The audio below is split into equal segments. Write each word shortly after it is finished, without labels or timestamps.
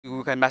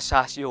you can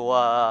massage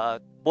your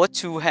both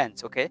two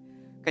hands. Okay,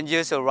 you can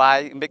use the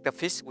right, make the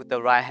fist with the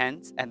right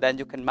hands, and then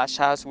you can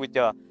massage with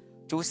your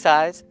two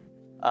sides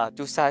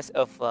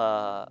of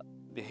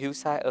the heel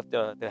side of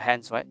the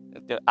hands, right?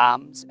 The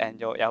arms and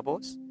your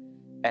elbows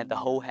and the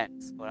whole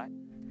hands. All right.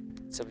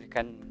 So you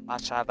can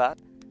massage that.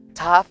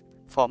 Tap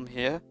from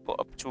here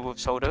up to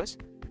shoulders,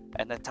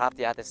 and then tap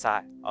the other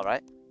side. All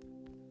right.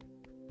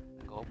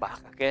 Go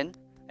back again,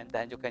 and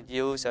then you can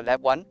use the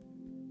left one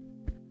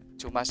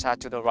to massage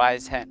to the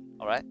right hand.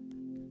 All right.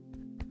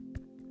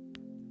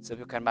 So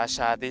you can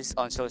massage this,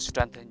 also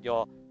strengthen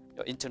your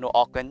internal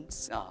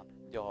organs,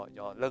 your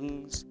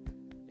lungs,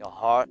 your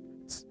heart,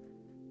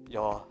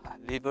 your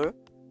liver,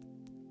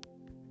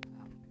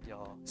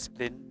 your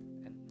spleen,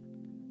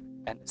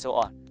 and so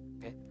on.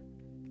 Okay.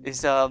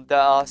 There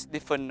are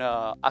different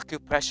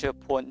acupressure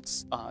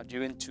points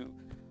during to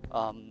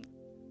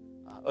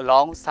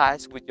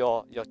alongside with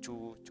your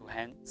two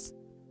hands,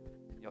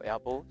 your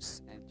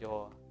elbows and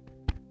your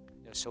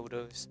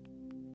shoulders